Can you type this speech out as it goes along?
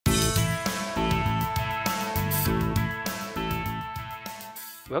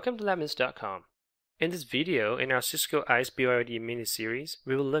Welcome to LabMinutes.com. In this video, in our Cisco ISE BYOD mini-series,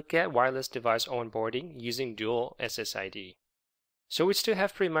 we will look at wireless device onboarding using dual SSID. So we still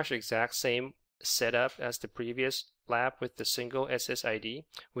have pretty much the exact same setup as the previous lab with the single SSID,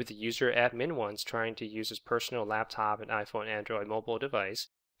 with the user admin once trying to use his personal laptop and iPhone Android mobile device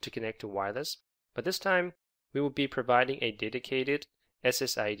to connect to wireless. But this time, we will be providing a dedicated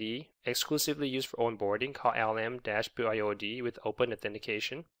SSID exclusively used for onboarding called LM-BYOD with open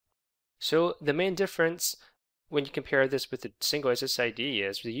authentication. So the main difference when you compare this with the single SSID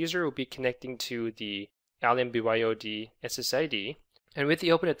is the user will be connecting to the LM-BYOD SSID, and with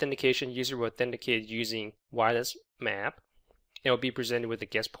the open authentication, user will authenticate using wireless map. It will be presented with the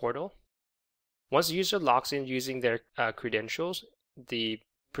guest portal. Once the user logs in using their credentials, the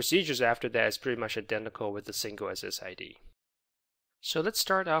procedures after that is pretty much identical with the single SSID. So let's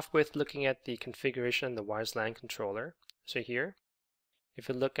start off with looking at the configuration of the wireless LAN controller. So here, if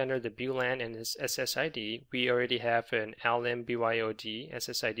you look under the VLAN and its SSID, we already have an LM-BYOD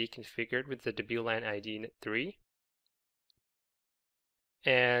SSID configured with the VLAN ID 3.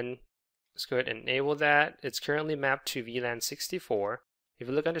 And let's go ahead and enable that. It's currently mapped to VLAN 64. If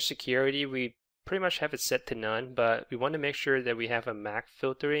you look under security, we pretty much have it set to none, but we want to make sure that we have a MAC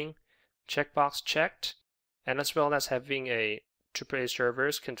filtering checkbox checked, and as well as having a AAA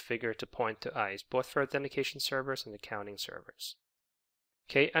servers configured to point to ISE, both for authentication servers and accounting servers.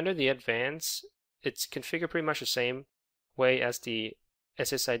 Okay, under the advanced, it's configured pretty much the same way as the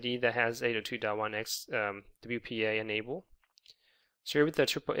SSID that has 802.1x WPA enable. So here with the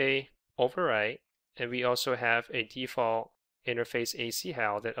AAA override, and we also have a default interface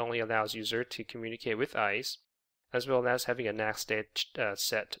ACL that only allows user to communicate with ISE, as well as having a NAC state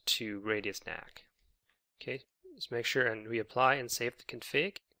set to radius NAC. Okay, let's make sure and reapply and save the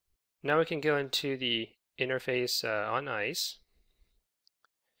config. Now we can go into the interface on ISE.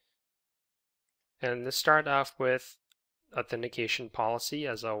 And let's start off with Authentication Policy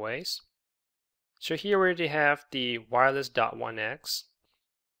as always. So here we already have the wireless.1x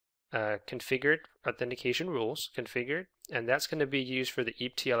configured authentication rules configured, and that's going to be used for the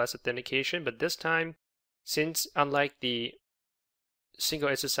eap-tls authentication. But this time, since unlike the single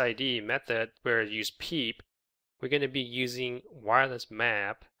SSID method where you use PEEP, we're going to be using wireless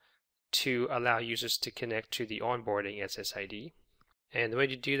map to allow users to connect to the onboarding SSID. And the way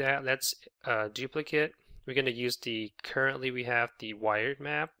to do that, let's duplicate. We're going to use currently we have the wired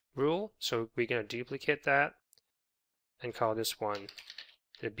map rule, so we're going to duplicate that and call this one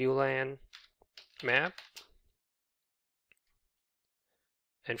the VLAN map.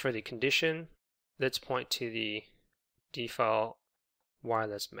 And for the condition, let's point to the default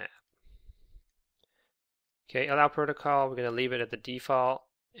wireless map. Okay, allow protocol, we're going to leave it at the default,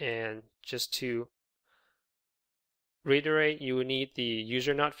 and just to reiterate, you will need the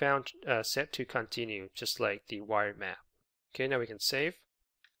user not found set to continue, just like the wired map. Okay, now we can save.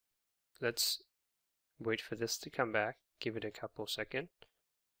 Let's wait for this to come back, give it a couple seconds.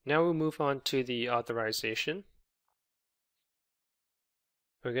 Now we'll move on to the authorization.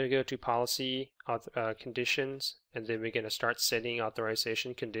 We're going to go to policy, conditions, and then we're going to start setting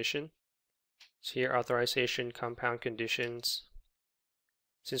authorization condition. So here, authorization compound conditions.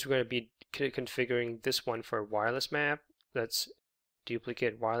 Since we're going to be configuring this one for wireless map, let's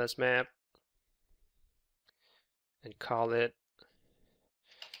duplicate wireless map and call it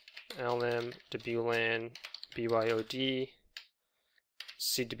LM-VLAN BYOD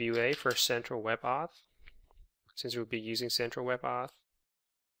CWA for central web auth, since we'll be using central web auth.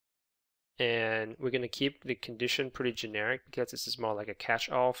 And we're going to keep the condition pretty generic because this is more like a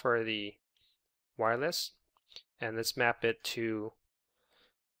catch-all for the wireless. And let's map it to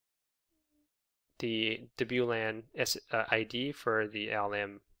the VLAN ID for the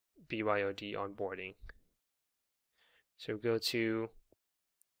LM-BYOD onboarding. So go to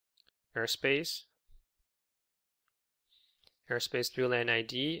Airspace VLAN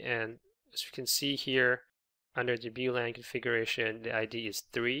ID, and as you can see here under the VLAN configuration, the ID is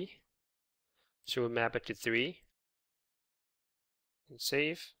 3. So we'll map it to 3 and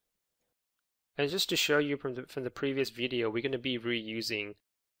save. And just to show you from the previous video, we're going to be reusing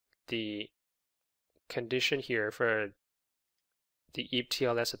the condition here for the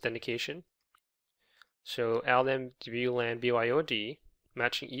eap-tls authentication. So LM-VLAN BYOD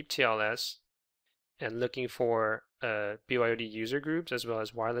matching eap-tls and looking for BYOD user groups as well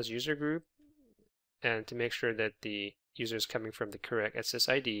as wireless user group, and to make sure that the user is coming from the correct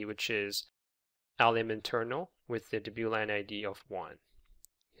SSID, which is LM internal with the VLAN ID of 1.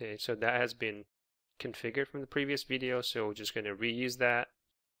 Okay, so that has been configured from the previous video, so we're just going to reuse that,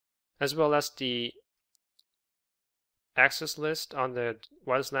 as well as the access list on the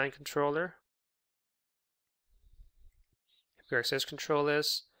wireless LAN controller. Your access control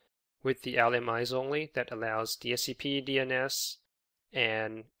list with the LMIs only that allows DSCP, DNS,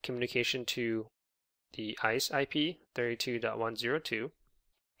 and communication to the ISE IP 32.102.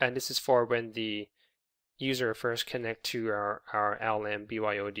 And this is for when the user first connect to our LM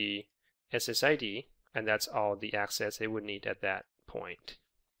BYOD SSID, and that's all the access they would need at that point.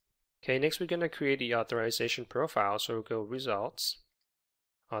 Okay, next we're going to create the authorization profile. So we'll go Results,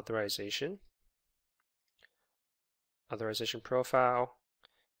 Authorization Profile,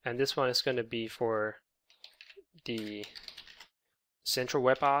 and this one is going to be for the central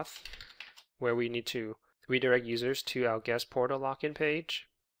web auth, where we need to redirect users to our guest portal login page.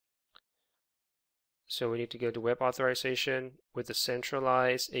 So we need to go to web authorization with the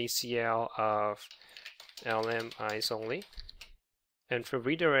centralized ACL of LM ISE only. And for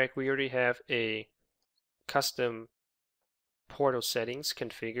redirect, we already have a custom portal settings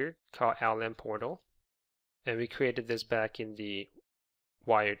configured called LM portal. And we created this back in the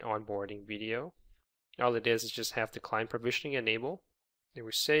wired onboarding video. All it is just have the client provisioning enabled. Then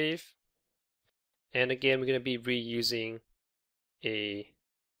we save. And again, we're going to be reusing a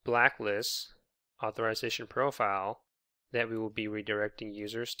blacklist authorization profile that we will be redirecting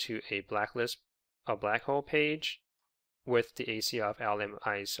users to a blacklist, a black hole page with the ACL of LM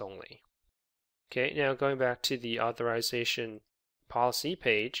ISE only. Okay, now going back to the authorization policy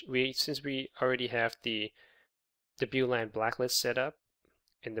page, since we already have the WLAN blacklist set up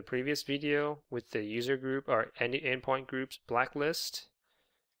in the previous video with the user group or any endpoint groups blacklist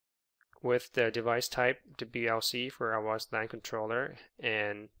with the device type WLC for our wireless LAN controller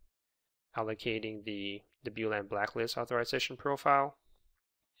and allocating the WLAN blacklist authorization profile.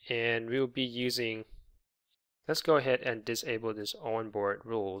 And we will be using, let's go ahead and disable this onboard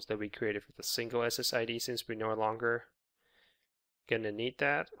rules that we created for the single SSID, since we're no longer going to need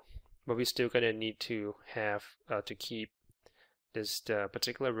that, but we're still going to need to have to keep this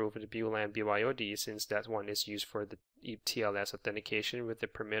particular rule for the WLAN BYOD, since that one is used for the eap-tls authentication with the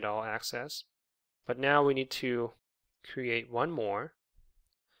permit all access. But now we need to create one more.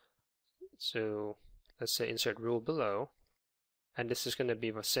 So let's say insert rule below, and this is going to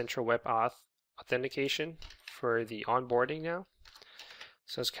be the central web auth authentication for the onboarding now.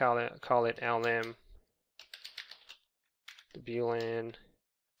 So let's call it LM WLAN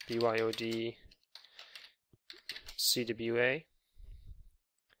BYOD CWA,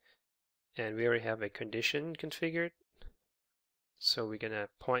 and we already have a condition configured, so we're going to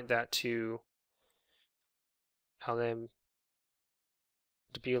point that to LM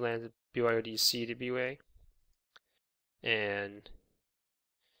WLAN BYOD CWA, and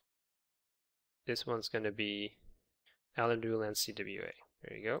this one's going to be LM WLAN CWA.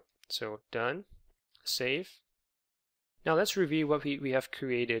 There you go. So done. Save. Now let's review what we have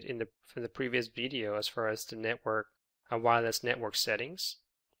created from the previous video as far as the network, wireless network settings.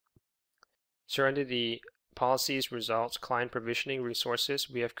 So under the policies, results, client provisioning, resources,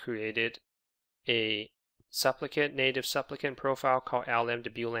 we have created a supplicant, native supplicant profile called LM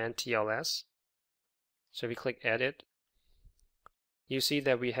WLAN TLS. So if we click edit, you see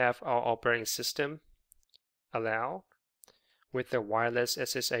that we have our operating system allow with the wireless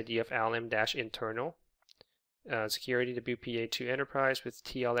SSID of LM-internal. Security WPA2 enterprise with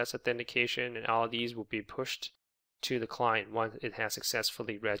TLS authentication, and all of these will be pushed to the client once it has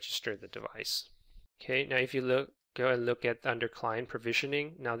successfully registered the device. Okay, now if you go and look at under client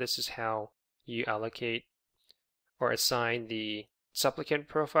provisioning, now this is how you allocate or assign the supplicant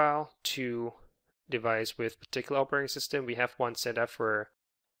profile to device with particular operating system. We have one set up for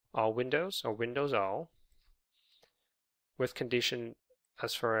all Windows or Windows all, with condition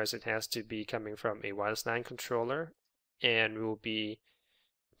as far as it has to be coming from a wireless LAN controller, and we will be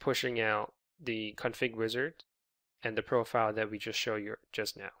pushing out the config wizard and the profile that we just showed you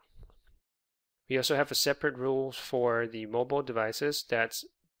just now. We also have a separate rule for the mobile devices that's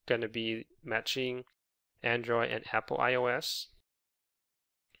going to be matching Android and Apple iOS,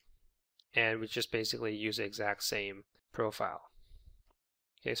 and we just basically use the exact same profile.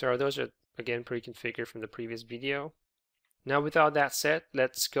 Okay, so those are again pre-configured from the previous video. Now with all that said,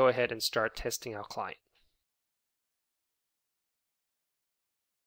 let's go ahead and start testing our client.